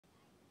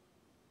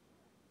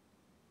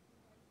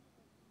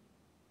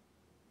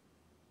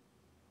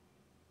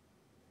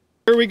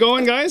Where are we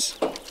going, guys?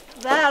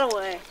 That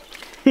way.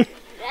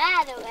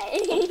 That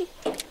way.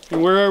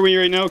 And where are we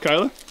right now,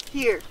 Kyla?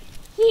 Here.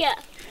 Here.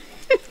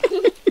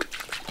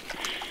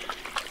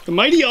 The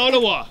mighty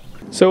Ottawa.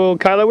 So,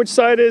 Kyla, which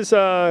side is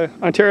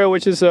Ontario,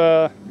 which is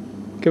Quebec?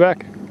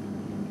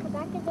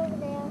 Quebec is over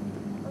there.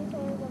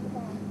 Ontario's over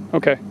there.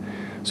 Okay.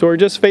 So we're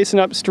just facing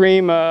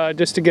upstream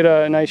just to get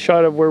a nice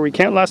shot of where we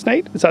camped last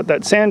night. It's at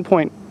that sand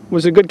point.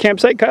 Was it a good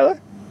campsite,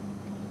 Kyla?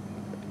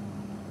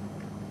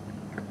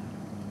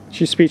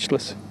 She's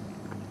speechless.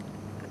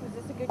 Was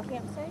this a good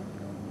campsite?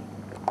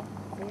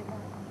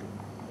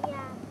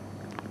 Yeah.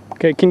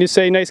 Okay, can you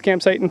say nice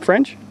campsite in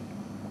French?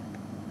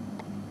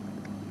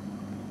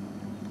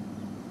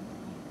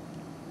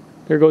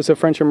 There goes the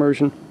French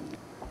immersion.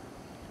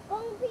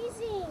 Bon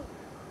piscine.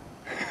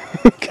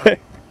 Okay.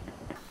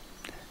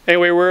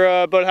 Anyway,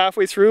 we're about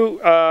halfway through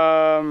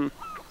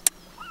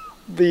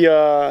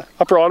the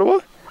Upper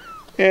Ottawa,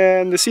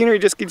 and the scenery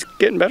just keeps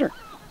getting better.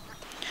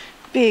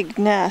 Big,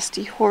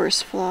 nasty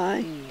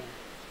horsefly.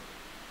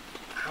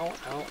 Ow,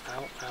 ow,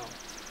 ow, ow.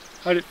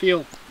 How'd it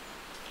feel?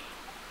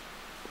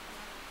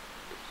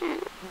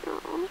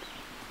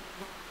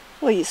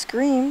 Well, you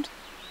screamed.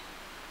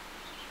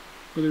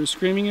 Were there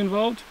screaming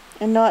involved?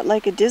 And not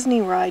like a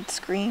Disney ride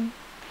scream.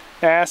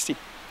 Nasty.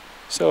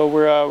 So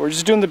we're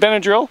just doing the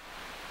Benadryl,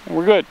 and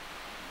we're good.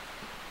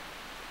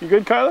 You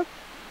good, Kyla?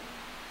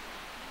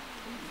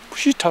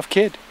 She's a tough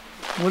kid.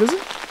 What is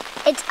it?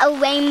 It's a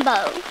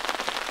rainbow.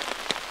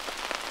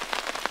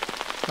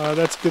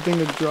 That's a good thing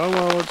to draw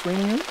while it's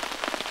raining out.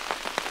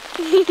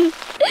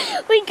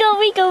 We go,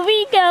 we go,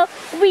 we go.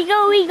 We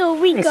go, we go,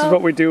 we go. This is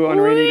what we do on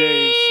rainy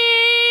days.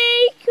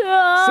 We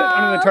go. Sit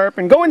under the tarp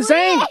and go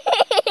insane! We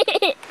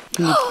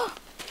go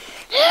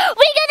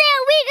there,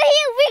 we go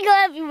here, we go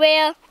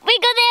everywhere. We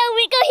go there,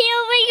 we go here,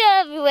 we go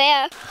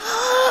everywhere.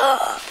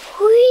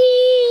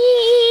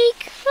 We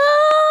go,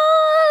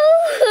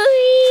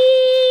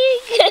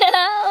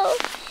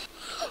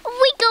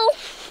 we go. We go,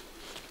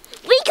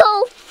 we go,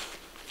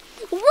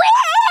 we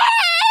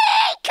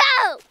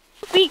go.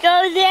 We go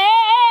there,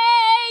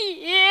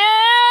 yeah.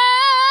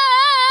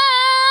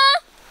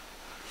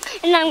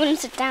 And now I'm gonna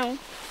sit down.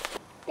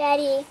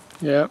 Daddy.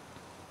 Yeah.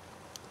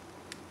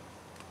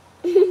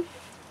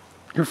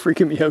 You're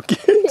freaking me out, kid.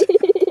 Did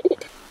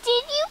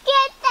you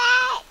get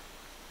that?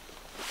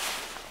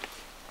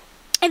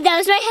 And that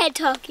was my head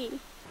talking.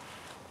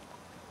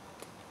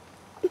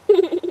 Did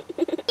you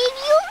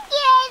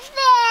get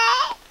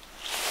that?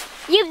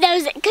 Yep, that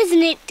was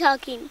cousin it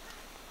talking.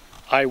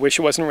 I wish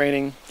it wasn't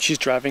raining. She's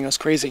driving us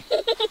crazy.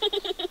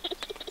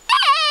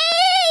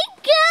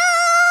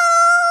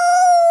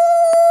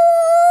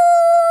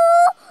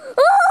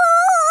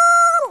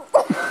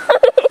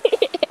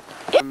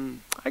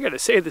 I gotta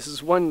say, this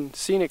is one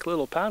scenic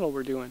little paddle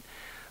we're doing.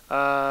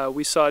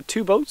 We saw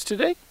 2 boats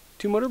today,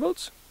 2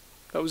 motorboats.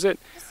 That was it.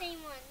 The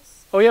same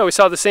ones. Oh yeah, we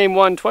saw the same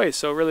one twice,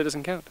 so it really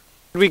doesn't count.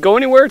 Did we go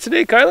anywhere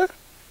today, Kyla?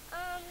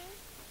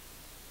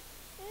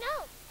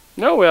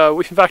 No. No,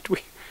 in fact,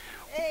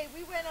 Hey,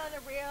 we went on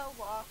a rail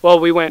walk. well,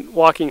 we went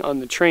walking on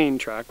the train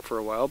track for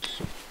a while.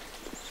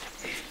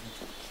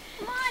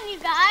 Come on, you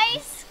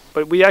guys.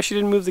 But we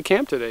actually didn't move the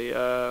camp today.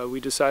 We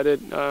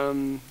decided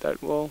that,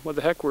 well, what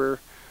the heck, we're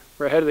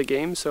ahead of the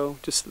game, so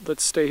just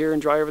let's stay here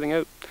and dry everything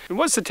out. And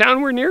what's the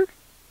town we're near?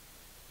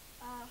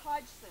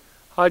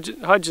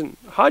 Hodgson.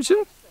 Hodgson.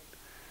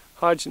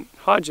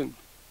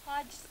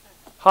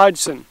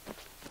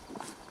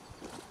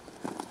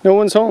 No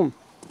one's home.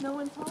 No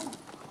one's home.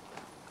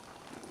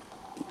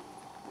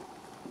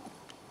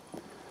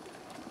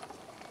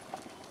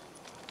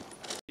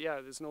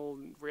 Yeah, there's an old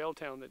rail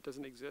town that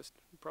doesn't exist.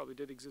 Probably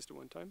did exist at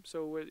one time.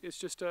 So it's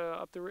just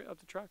up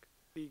the track.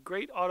 The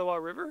Great Ottawa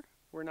River.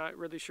 We're not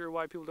really sure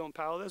why people don't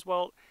paddle this.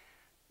 Well,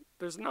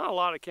 there's not a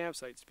lot of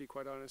campsites, to be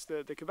quite honest.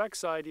 The Quebec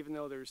side, even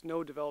though there's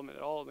no development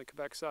at all on the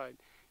Quebec side,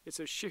 it's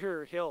a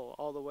sheer hill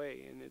all the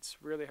way, and it's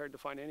really hard to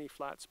find any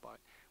flat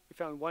spot. We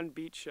found one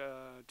beach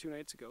 2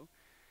 nights ago,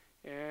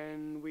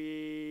 and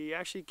we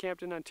actually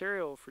camped in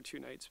Ontario for 2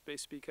 nights,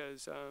 basically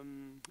because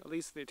at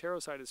least the Ontario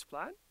side is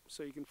flat,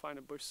 so you can find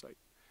a bush site.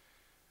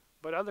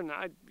 But other than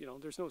that, you know,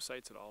 there's no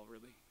sites at all,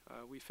 really.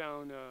 We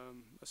found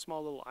a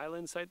small little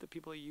island site that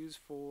people use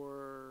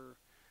for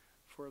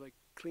like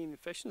cleaning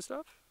fish and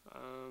stuff.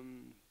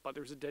 But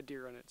there was a dead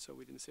deer on it, so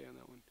we didn't stay on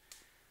that one.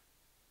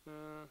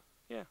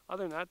 Yeah,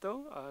 other than that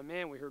though,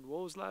 man, we heard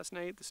wolves last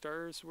night. The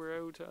stars were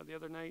out the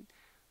other night.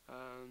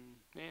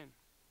 Man,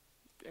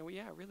 and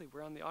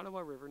we're on the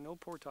Ottawa River, no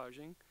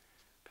portaging,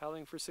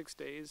 paddling for 6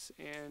 days,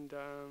 and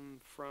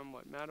from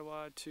what,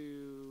 Mattawa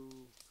to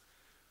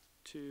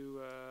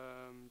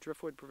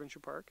Driftwood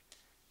Provincial Park,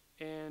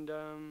 and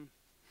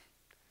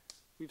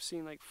we've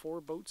seen like 4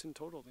 boats in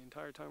total the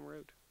entire time we're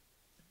out.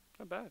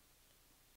 Not bad.